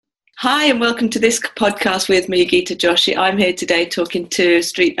Hi and welcome to this podcast with me, Geeta Joshi. I'm here today talking to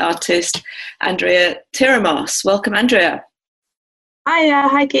street artist Andrea Tyrimos. Welcome, Andrea. Hiya,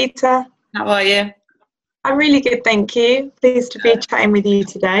 hi Geeta. How are you? I'm really good, thank you. Pleased to be chatting with you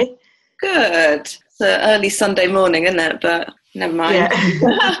today. Good. It's an early Sunday morning, isn't it? But never mind.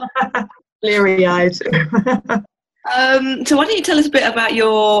 Yeah. Bleary-eyed. So why don't you tell us a bit about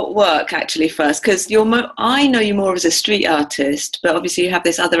your work actually first? Because I know you more as a street artist, but obviously you have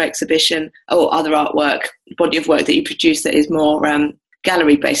this other exhibition or other artwork, body of work that you produce that is more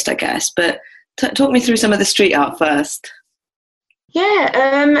gallery based, I guess. But talk me through some of the street art first.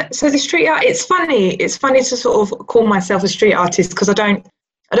 Yeah, so the street art, it's funny to sort of call myself a street artist because I don't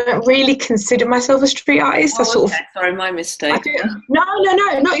really consider myself a street artist. Sorry, my mistake. No,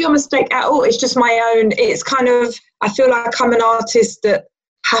 not your mistake at all. It's just my own. It's kind of, I feel like I'm an artist that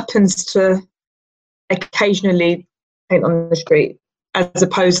happens to occasionally paint on the street as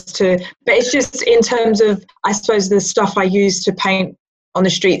opposed to, but it's just in terms of, I suppose the stuff I use to paint on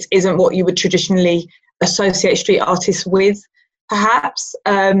the streets isn't what you would traditionally associate street artists with, perhaps.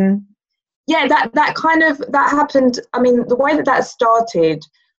 That happened. I mean, the way that started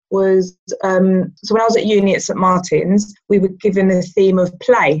was, so when I was at uni at St Martin's, we were given the theme of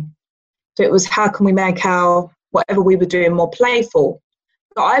play. So it was, how can we make our whatever we were doing more playful?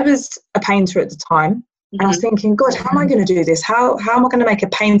 So I was a painter at the time, and I was thinking, God, how am I going to do this? How am I going to make a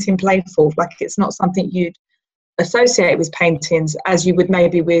painting playful? Like, it's not something you'd associate with paintings as you would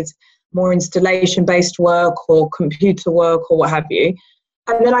maybe with more installation-based work or computer work or what have you.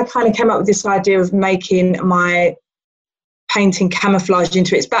 And then I kind of came up with this idea of making my painting camouflaged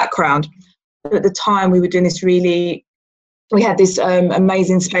into its background. At the time, we were doing this we had this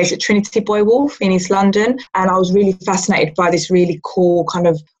amazing space at Trinity Boy Wharf in East London, and I was really fascinated by this really cool kind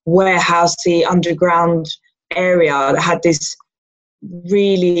of warehousey underground area that had this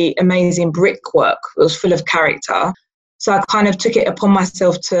really amazing brickwork that was full of character. So I kind of took it upon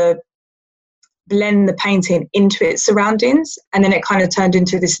myself to blend the painting into its surroundings, and then it kind of turned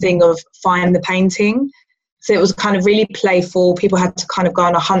into this thing of find the painting. So it was kind of really playful. People had to kind of go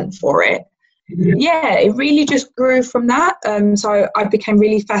on a hunt for it. Yeah, it really just grew from that. So I became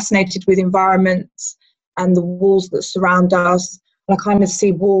really fascinated with environments and the walls that surround us. And I kind of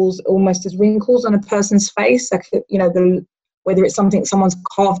see walls almost as wrinkles on a person's face, like, you know, whether it's something someone's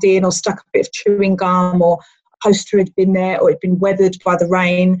carved in or stuck a bit of chewing gum, or a poster had been there, or it'd been weathered by the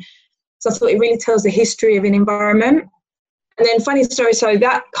rain. So I thought it really tells the history of an environment. And then, funny story, so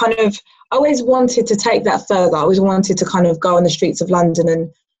that kind of, I always wanted to take that further. I always wanted to kind of go on the streets of London and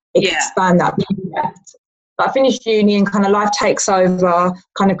expand that project. But I finished uni and kind of life takes over,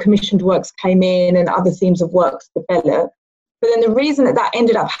 kind of commissioned works came in and other themes of works developed. But then the reason that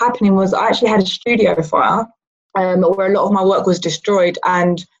ended up happening was I actually had a studio fire where a lot of my work was destroyed,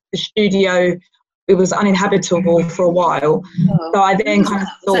 and the studio, it was uninhabitable for a while. Oh. So I then kind of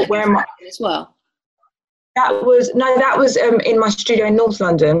thought, where am I? As well? That was in my studio in North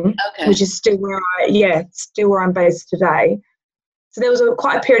London, which is still where I'm based today. So there was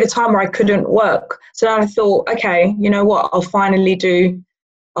quite a period of time where I couldn't work. So then I thought, okay, you know what? I'll finally do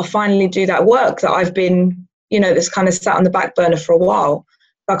that work that I've been, that's kind of sat on the back burner for a while.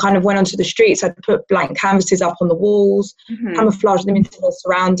 So I kind of went onto the streets. I'd put blank canvases up on the walls, camouflage them into their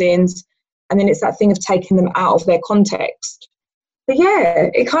surroundings, and then it's that thing of taking them out of their context. But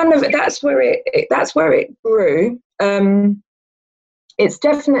yeah, it kind of, that's where it grew. It's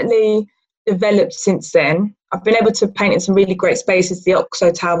definitely developed since then. I've been able to paint in some really great spaces, the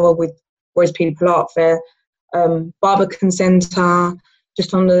Oxo Tower with Roy's People Art Fair, Barbican Centre,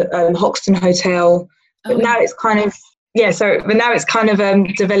 just on the Hoxton Hotel. But now it's kind of,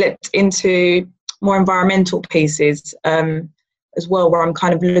 developed into more environmental pieces as well, where I'm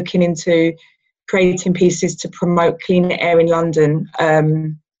kind of looking into creating pieces to promote cleaner air in London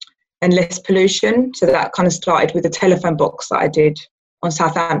and less pollution. So that kind of started with a telephone box that I did on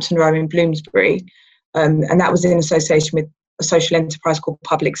Southampton Row in Bloomsbury. And that was in association with a social enterprise called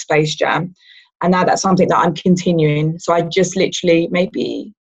Public Space Jam. And now that's something that I'm continuing. So I just literally,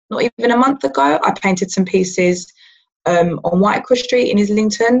 maybe not even a month ago, I painted some pieces on Whitecross Street in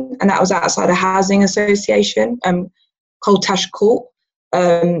Islington, and that was outside a housing association, Coltash Court.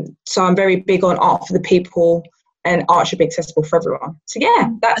 So I'm very big on art for the people, and art should be accessible for everyone. So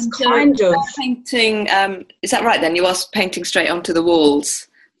yeah, that's kind of painting. Is that right then? You are painting straight onto the walls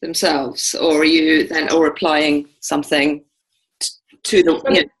themselves, or are you then applying something to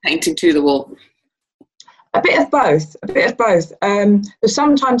the painting to the wall? A bit of both. So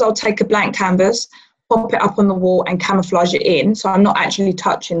sometimes I'll take a blank canvas, pop it up on the wall and camouflage it in, so I'm not actually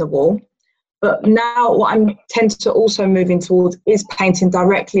touching the wall. But now what I'm tend to also moving towards is painting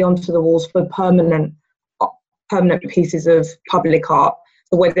directly onto the walls for permanent pieces of public art.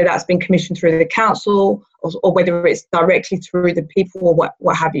 So whether that's been commissioned through the council or whether it's directly through the people or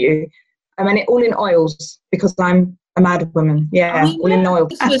what have you. I mean, it all in oils because I'm a mad woman. Yeah, Oh, all in oil.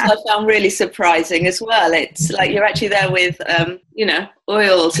 this was I found really surprising as well. It's like you're actually there with,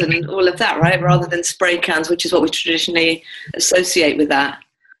 oils and all of that, right? Rather than spray cans, which is what we traditionally associate with that.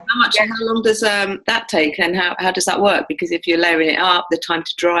 How long does that take, and how does that work? Because if you're layering it up, the time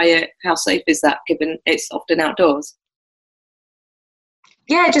to dry it, how safe is that given it's often outdoors?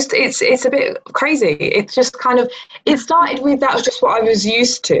 Yeah, just it's a bit crazy. It's just kind of, it started with, that was just what I was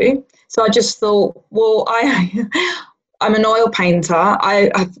used to. So I just thought, well, I'm an oil painter.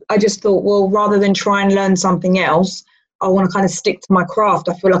 I just thought, well, rather than try and learn something else, I want to kind of stick to my craft.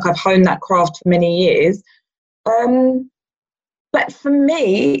 I feel like I've honed that craft for many years. But for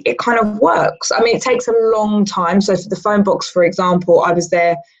me, it kind of works. I mean, it takes a long time. So for the phone box, for example, I was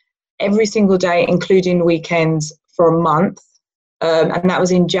there every single day, including weekends, for a month. And that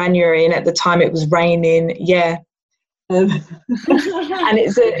was in January. And at the time it was raining. Yeah. And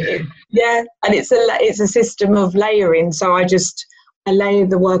it's a system of layering. So I layer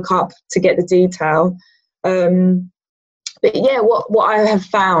the work up to get the detail. But yeah, what I have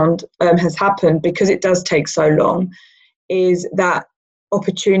found has happened, because it does take so long, is that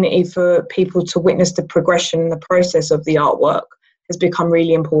opportunity for people to witness the progression and the process of the artwork has become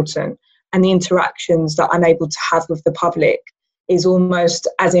really important. And the interactions that I'm able to have with the public is almost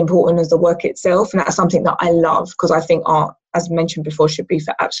as important as the work itself. And that's something that I love, because I think art, as mentioned before, should be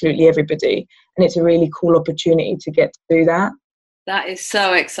for absolutely everybody. And it's a really cool opportunity to get to do that. That is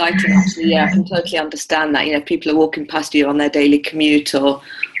so exciting, actually. Yeah, I can totally understand that. You know, people are walking past you on their daily commute or,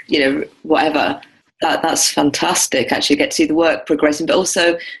 whatever. That's fantastic, actually, get to see the work progressing, but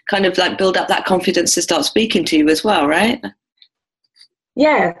also kind of like build up that confidence to start speaking to you as well, right?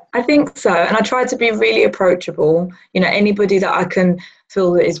 Yeah, I think so. And I try to be really approachable. Anybody that I can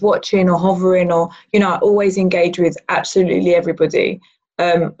feel that is watching or hovering, or, I always engage with absolutely everybody.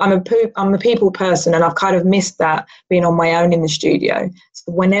 I'm a people person, and I've kind of missed that being on my own in the studio.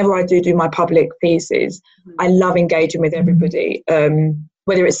 So whenever I do my public pieces, I love engaging with everybody.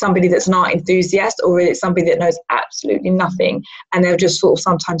 Whether it's somebody that's an art enthusiast or whether it's somebody that knows absolutely nothing, and they'll just sort of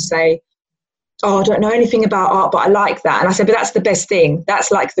sometimes say, oh, I don't know anything about art, but I like that. And I said, but that's the best thing. That's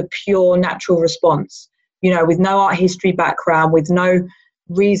like the pure natural response, with no art history background, with no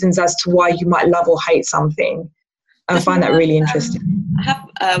reasons as to why you might love or hate something. And I find that really interesting.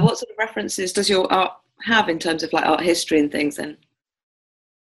 What sort of references does your art have in terms of like art history and things then?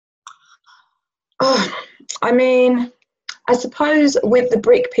 Oh, I mean, I suppose with the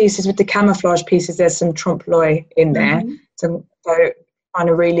brick pieces, with the camouflage pieces, there's some trompe-l'oeil in there. Mm-hmm. So trying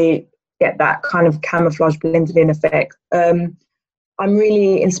to really get that kind of camouflage blended in effect. I'm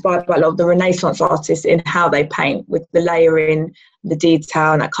really inspired by a lot of the Renaissance artists in how they paint, with the layering, the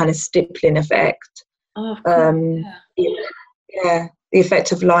detail, and that kind of stippling effect. Oh, cool. Yeah, the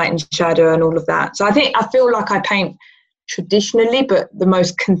effect of light and shadow and all of that. So I feel like I paint traditionally, but in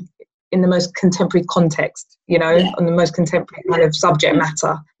the most contemporary context, on the most contemporary kind of subject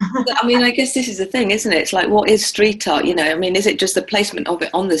matter. I mean, I guess this is the thing, isn't it? It's like, what is street art? I mean, is it just the placement of it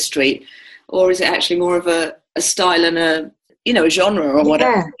on the street, or is it actually more of a style and a genre or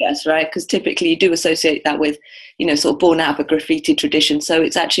whatever? Yeah. I guess, right? Because typically you do associate that with, sort of born out of a graffiti tradition. So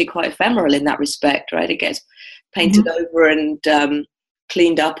it's actually quite ephemeral in that respect, right? It gets painted over and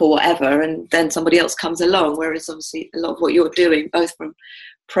cleaned up or whatever, and then somebody else comes along. Whereas obviously a lot of what you're doing, both from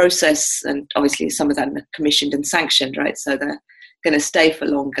process and obviously some of them are commissioned and sanctioned, right? So they're going to stay for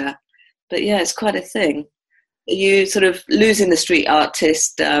longer. But yeah, it's quite a thing. Are you sort of losing the street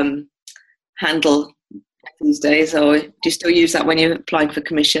artist handle these days, or do you still use that when you're applying for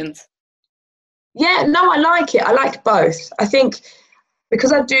commissions? Yeah, no, I like it. I like both. I think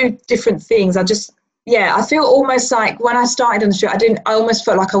because I do different things, I feel almost like when I started on the street, I almost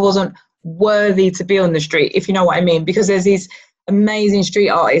felt like I wasn't worthy to be on the street, if you know what I mean, because there's these amazing street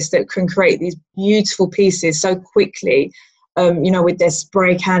artists that can create these beautiful pieces so quickly, with their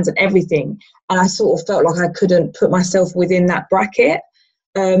spray cans and everything. And I sort of felt like I couldn't put myself within that bracket.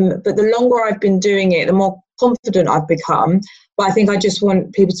 But the longer I've been doing it, the more confident I've become. But I think I just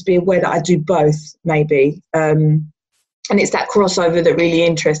want people to be aware that I do both, maybe. And it's that crossover that really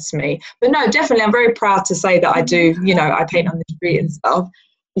interests me. But no, definitely, I'm very proud to say that I do, I paint on the street and stuff.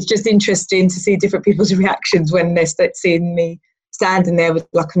 It's just interesting to see different people's reactions when they're seeing me standing there with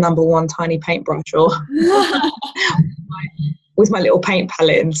like a number one tiny paintbrush or with my little paint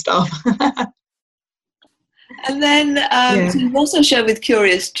palette and stuff. And then so you also show with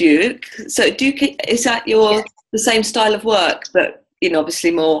Curious Duke. So Duke, is that the same style of work, but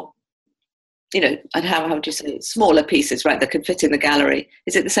obviously more, and how would you say it? Smaller pieces, right, that could fit in the gallery?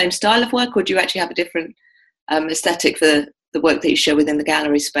 Is it the same style of work, or do you actually have a different aesthetic for the work that you show within the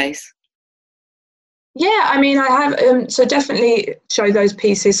gallery space? Yeah, I mean, I have, so definitely show those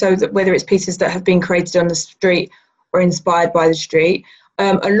pieces, so that whether it's pieces that have been created on the street or inspired by the street.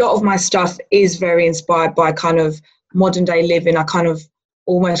 A lot of my stuff is very inspired by kind of modern day living. I kind of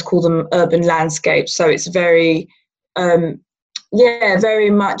almost call them urban landscapes. So it's very, very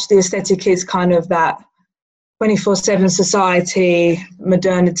much the aesthetic is kind of that 24/7 society,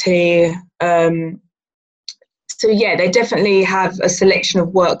 modernity. So yeah, they definitely have a selection of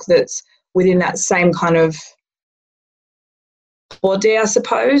work that's within that same kind of body, I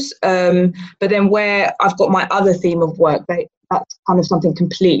suppose. But then where I've got my other theme of work, that's kind of something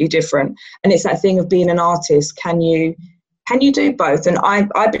completely different. And it's that thing of being an artist. Can you do both? And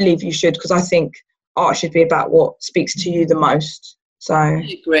I believe you should, because I think art should be about what speaks to you the most. So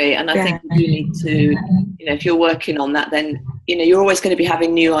I agree, and I think you need to, if you're working on that, then you're always going to be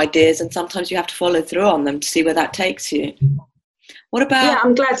having new ideas, and sometimes you have to follow through on them to see where that takes you. What about? Yeah,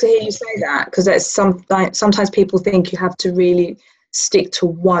 I'm glad to hear you say that, because sometimes people think you have to really stick to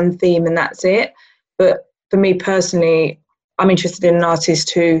one theme and that's it. But for me personally, I'm interested in an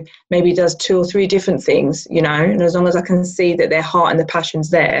artist who maybe does 2 or 3 different things, and as long as I can see that their heart and the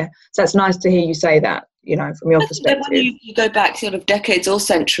passion's there. So it's nice to hear you say that, from your perspective. When you go back sort of decades or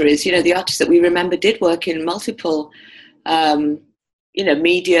centuries, the artists that we remember did work in multiple,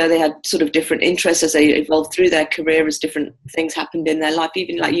 media. They had sort of different interests as they evolved through their career, as different things happened in their life,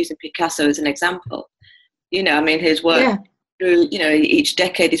 even like using Picasso as an example. His work through, each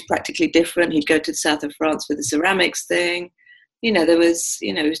decade is practically different. He'd go to the south of France for the ceramics thing. There was,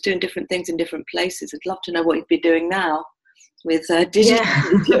 he was doing different things in different places. I'd love to know what he'd be doing now with digital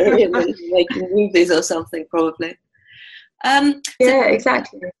media and making movies or something, probably.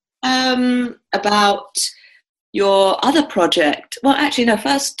 Exactly. About your other project. Well, actually, no,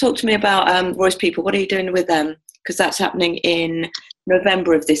 first talk to me about Roy's People. What are you doing with them? Because that's happening in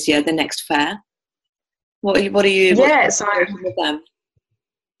November of this year, the next fair. What are you doing with them?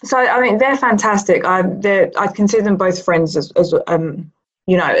 So, I mean, they're fantastic. I consider them both friends as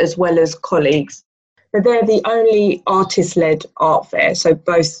well as colleagues. But they're the only artist-led art fair. So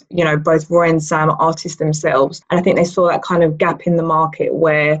both Roy and Sam are artists themselves. And I think they saw that kind of gap in the market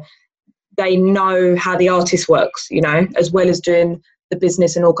where they know how the artist works, as well as doing the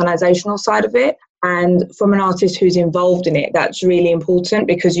business and organisational side of it. And from an artist who's involved in it, that's really important,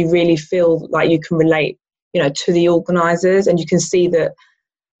 because you really feel like you can relate, to the organisers, and you can see that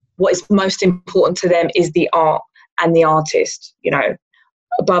what is most important to them is the art and the artist,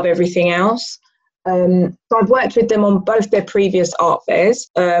 above everything else. So I've worked with them on both their previous art fairs.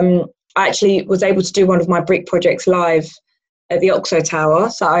 I actually was able to do one of my brick projects live at the Oxo Tower.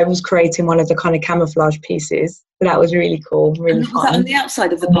 So I was creating one of the kind of camouflage pieces. So that was really cool, really fun. Was that on the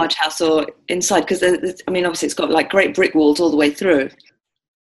outside of the barge house or inside? Because, obviously it's got like great brick walls all the way through.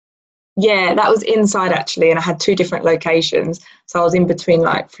 Yeah, that was inside actually, and I had 2 different locations. So I was in between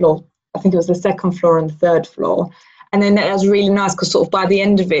I think it was the 2nd floor and the 3rd floor. And then it was really nice, because sort of by the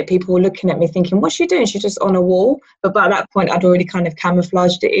end of it, people were looking at me thinking, what's she doing? She's just on a wall. But by that point, I'd already kind of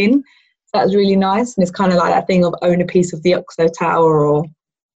camouflaged it in. So that was really nice. And it's kind of like that thing of own a piece of the Oxo Tower.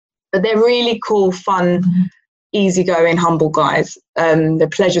 But they're really cool, fun, easygoing, humble guys. They're a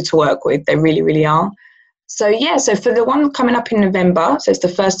pleasure to work with. They really, really are. So for the one coming up in November, so it's the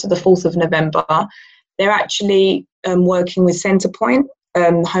 1st to the 4th of November, they're actually working with Centrepoint,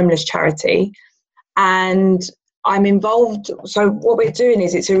 homeless charity. And I'm involved. So what we're doing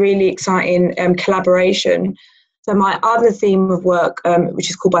is it's a really exciting collaboration. So my other theme of work, which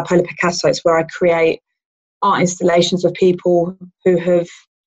is called Bipolar Picasso, it's where I create art installations of people who have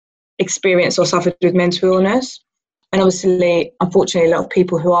experienced or suffered with mental illness. And obviously, unfortunately, a lot of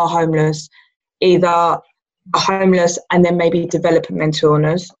people who are homeless either are homeless and then maybe develop a mental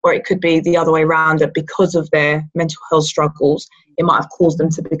illness, or it could be the other way around, that because of their mental health struggles, it might have caused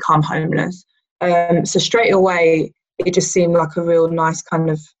them to become homeless. So straight away, it just seemed like a real nice kind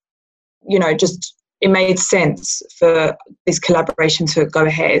of, it made sense for this collaboration to go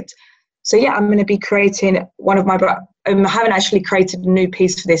ahead. So I'm going to be creating one of my, I haven't actually created a new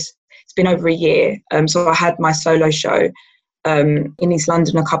piece for this. It's been over a year. So I had my solo show in East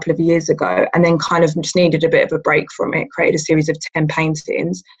London a couple of years ago, and then kind of just needed a bit of a break from it, created a series of 10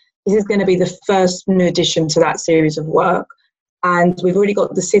 paintings. This is going to be the first new addition to that series of work. And we've already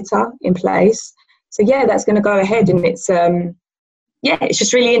got the sitter in place. So that's going to go ahead, and it's yeah, it's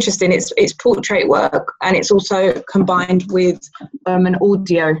just really interesting. It's portrait work, and it's also combined with an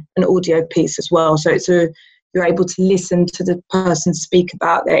audio piece as well. So you're able to listen to the person speak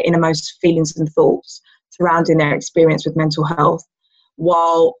about their innermost feelings and thoughts surrounding their experience with mental health,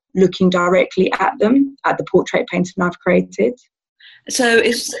 while looking directly at them, at the portrait painting I've created. So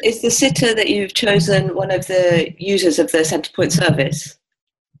is the sitter that you've chosen one of the users of the Centrepoint service?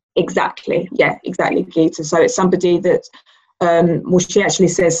 Exactly, yeah, exactly, Geeta. So it's somebody that, well, she actually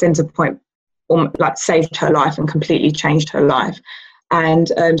says Centrepoint like saved her life and completely changed her life. And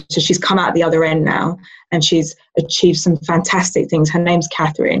so she's come out the other end now, and she's achieved some fantastic things. Her name's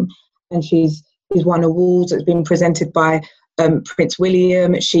Catherine, and she's won awards that's been presented by Prince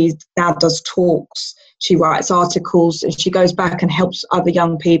William. She now does talks, she writes articles, and she goes back and helps other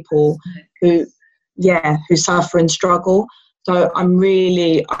young people who suffer and struggle. So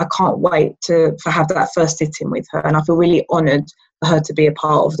I can't wait to have that first sitting with her, and I feel really honoured for her to be a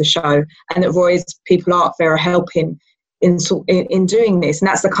part of the show, and that Roy's People Art Fair are helping in doing this. And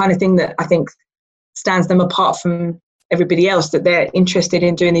that's the kind of thing that I think stands them apart from everybody else, that they're interested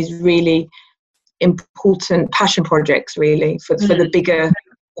in doing these really important passion projects, really, for the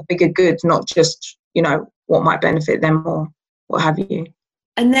bigger good, not just, what might benefit them or what have you.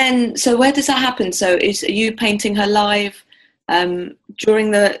 And then, so where does that happen? So are you painting her live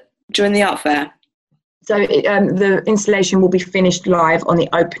during the art fair? So the installation will be finished live on the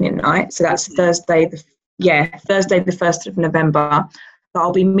opening night. So that's Thursday the 1st of November. So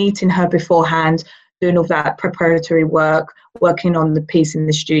I'll be meeting her beforehand, doing all that preparatory work, working on the piece in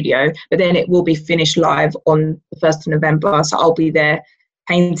the studio. But then it will be finished live on the 1st of November. So I'll be there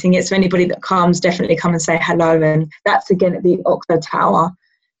painting it. So anybody that comes, definitely come and say hello. And that's again at the Oxo Tower.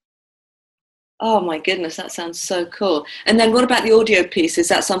 Oh my goodness, that sounds so cool. And then what about the audio piece? Is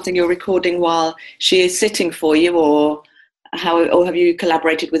that something you're recording while she is sitting for you, or have you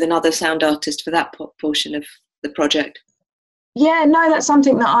collaborated with another sound artist for that portion of the project? Yeah, no, that's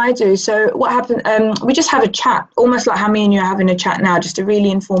something that I do. So what happened, we just have a chat, almost like how me and you are having a chat now, just a really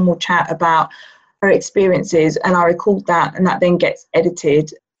informal chat about her experiences, and I record that, and that then gets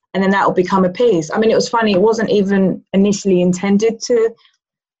edited, and then that will become a piece. I mean, it was funny, it wasn't even initially intended to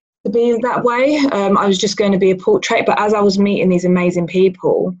be that way. I was just going to be a portrait, but as I was meeting these amazing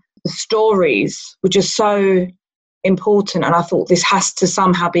people, the stories were just so important, and I thought this has to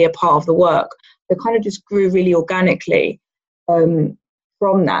somehow be a part of the work. It kind of just grew really organically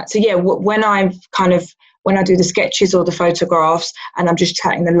from that. So yeah, when I do the sketches or the photographs and I'm just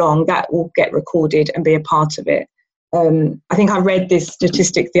chatting along, that will get recorded and be a part of it. I think I read this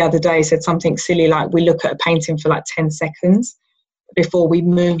statistic the other day, said something silly like we look at a painting for like 10 seconds before we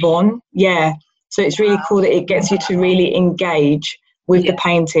move on. Yeah, so it's really cool that it gets you to really engage with the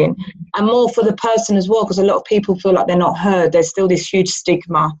painting, and more for the person as well, because a lot of people feel like they're not heard. There's still this huge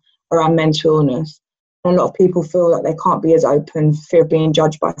stigma around mental illness, and a lot of people feel like they can't be as open, fear of being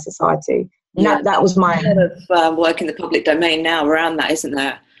judged by society. And that was my... a lot of work in the public domain now around that, isn't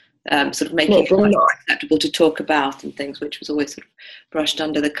there? Sort of making it much more acceptable to talk about and things, which was always sort of brushed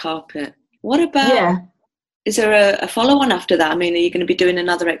under the carpet. What about... Yeah. Is there a follow-on after that? I mean, are you going to be doing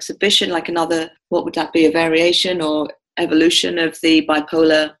another exhibition, like what would that be, a variation or evolution of the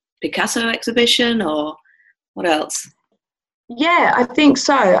bipolar Picasso exhibition, or what else? Yeah, I think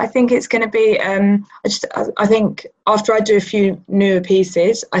so. I think it's going to be, I think after I do a few newer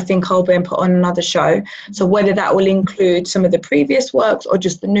pieces, I think I'll then put on another show. So whether that will include some of the previous works or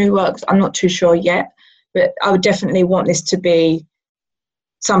just the new works, I'm not too sure yet. But I would definitely want this to be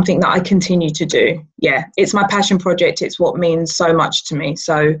something that I continue to do. Yeah, it's my passion project. It's what means so much to me.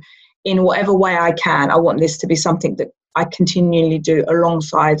 So in whatever way I can, I want this to be something that I continually do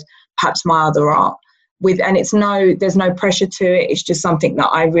alongside perhaps my other art. And there's no pressure to it. It's just something that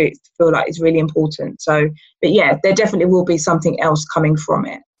I really feel like is really important. So, but yeah, there definitely will be something else coming from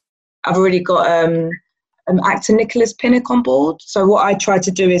it. I've already got actor Nicholas Pinnock on board. So what I try to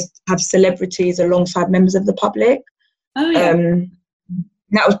do is have celebrities alongside members of the public. Oh yeah.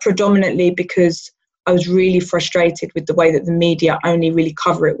 That was predominantly because I was really frustrated with the way that the media only really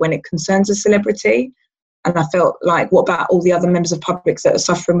cover it when it concerns a celebrity. And I felt like, what about all the other members of public that are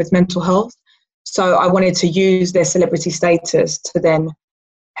suffering with mental health? So I wanted to use their celebrity status to then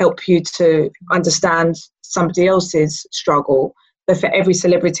help you to understand somebody else's struggle. So for every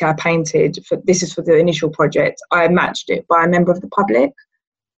celebrity I painted, this is for the initial project, I matched it by a member of the public.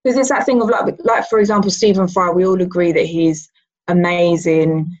 Because it's that thing of like for example, Stephen Fry, we all agree that he's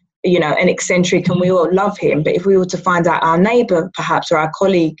amazing, and eccentric, and we all love him. But if we were to find out our neighbour, perhaps, or our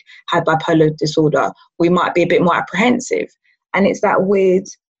colleague had bipolar disorder, we might be a bit more apprehensive. And it's that weird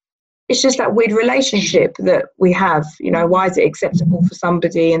it's just that weird relationship that we have. Why is it acceptable for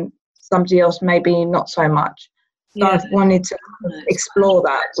somebody and somebody else maybe not so much? So I've wanted to explore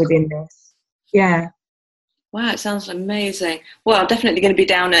that within this. Yeah. Wow, it sounds amazing. Well, I'm definitely going to be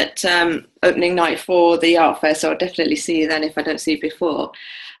down at opening night for the art fair, so I'll definitely see you then if I don't see you before.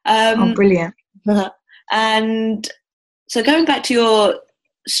 Oh, brilliant. And so going back to your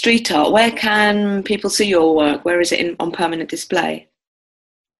street art, where can people see your work? Where is it on permanent display?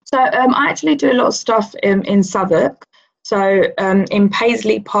 So I actually do a lot of stuff in Southwark. So in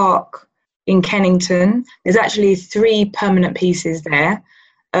Paisley Park in Kennington, there's actually 3 permanent pieces there.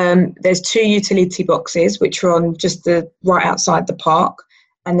 There's 2 utility boxes which are on just right outside the park,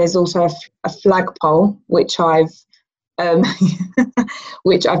 and there's also a flagpole which I've done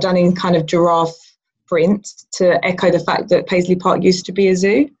in kind of giraffe print to echo the fact that Paisley Park used to be a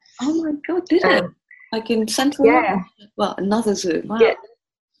zoo. Oh my God, did it? Like in Central London? Well, another zoo. Wow.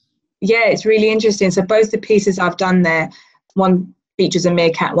 Yeah, it's really interesting. So both the pieces I've done there, one features a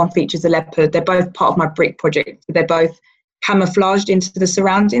meerkat, one features a leopard. They're both part of my brick project. They're both camouflaged into the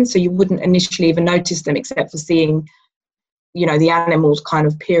surroundings, so you wouldn't initially even notice them except for seeing, the animals kind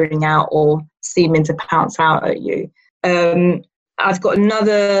of peering out or seeming to pounce out at you. I've got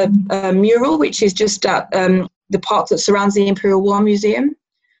another mural which is just at the park that surrounds the Imperial War Museum.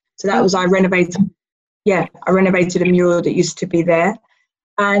 So that was I renovated a mural that used to be there.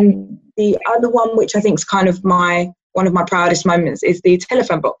 And the other one, which I think is kind of one of my proudest moments, is the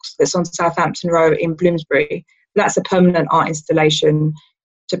telephone box that's on Southampton Row in Bloomsbury. That's a permanent art installation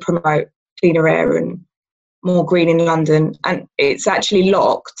to promote cleaner air and more green in London. And it's actually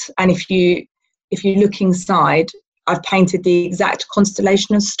locked. And if you look inside, I've painted the exact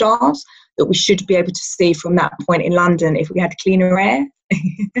constellation of stars that we should be able to see from that point in London if we had cleaner air.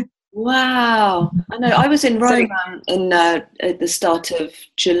 Wow. I know. I was in Rome at the start of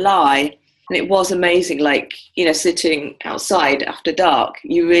July, and it was amazing. Like, sitting outside after dark,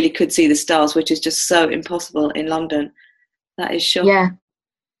 you really could see the stars, which is just so impossible in London. That is shocking.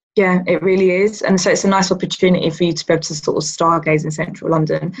 Yeah, it really is. And so it's a nice opportunity for you to be able to sort of stargaze in central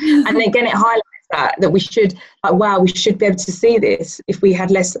London. And again, it highlights that we should, we should be able to see this. If we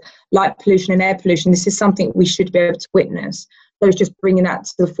had less light pollution and air pollution, this is something we should be able to witness. So it's just bringing that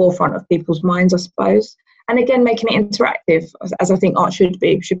to the forefront of people's minds, I suppose. And again, making it interactive, as I think art should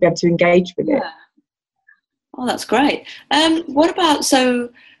be. We should be able to engage with it. Oh, that's great. What about,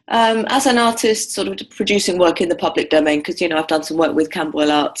 as an artist sort of producing work in the public domain, because, I've done some work with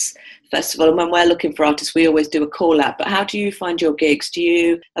Camberwell Arts Festival, and when we're looking for artists, we always do a call out. But how do you find your gigs? Do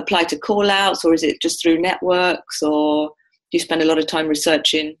you apply to call outs, or is it just through networks, or do you spend a lot of time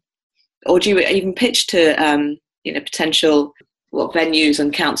researching, or do you even pitch to, potential venues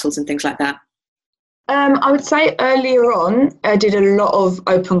and councils and things like that? I would say earlier on, I did a lot of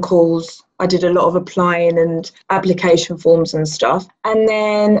open calls. I did a lot of applying and application forms and stuff. And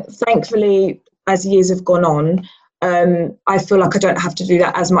then thankfully, as years have gone on, I feel like I don't have to do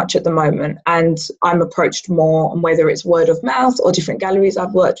that as much at the moment. And I'm approached more on whether it's word of mouth or different galleries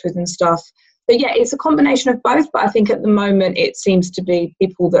I've worked with and stuff. But yeah, it's a combination of both. But I think at the moment, it seems to be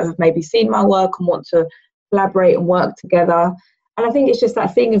people that have maybe seen my work and want to collaborate and work together. And I think it's just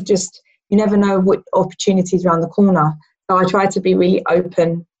that thing of just, you never know what opportunities around the corner. So I try to be really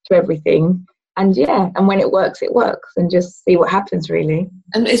open to everything. And when it works, and just see what happens, really.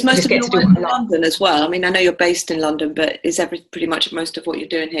 And is most of your work in London as well? I mean, I know you're based in London, but is pretty much most of what you're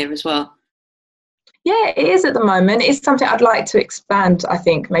doing here as well? Yeah, it is at the moment. It's something I'd like to expand, I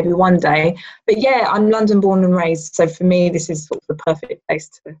think, maybe one day. But yeah, I'm London born and raised. So for me, this is sort of the perfect place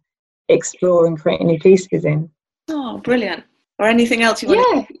to explore and create new pieces in. Oh, brilliant. Or anything else you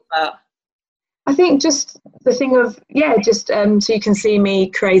want to talk about? I think just the thing of, so you can see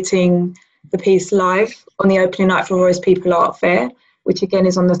me creating the piece live on the opening night for Roy's People Art Fair, which again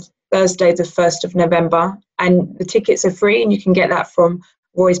is on the Thursday, the 1st of November. And the tickets are free, and you can get that from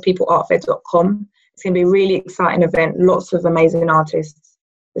royspeopleartfair.com. It's going to be a really exciting event, lots of amazing artists.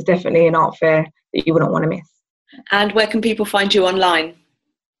 There's definitely an art fair that you wouldn't want to miss. And where can people find you online?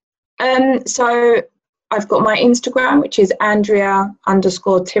 So I've got my Instagram, which is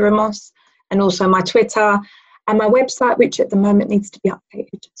Andrea_Tyrimos, and also my Twitter and my website, which at the moment needs to be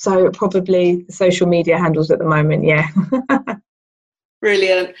updated. So probably the social media handles at the moment, yeah.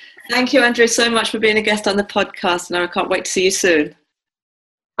 Brilliant. Thank you, Andrea, so much for being a guest on the podcast, and I can't wait to see you soon.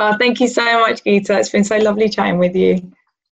 Thank you so much, Geeta. It's been so lovely chatting with you.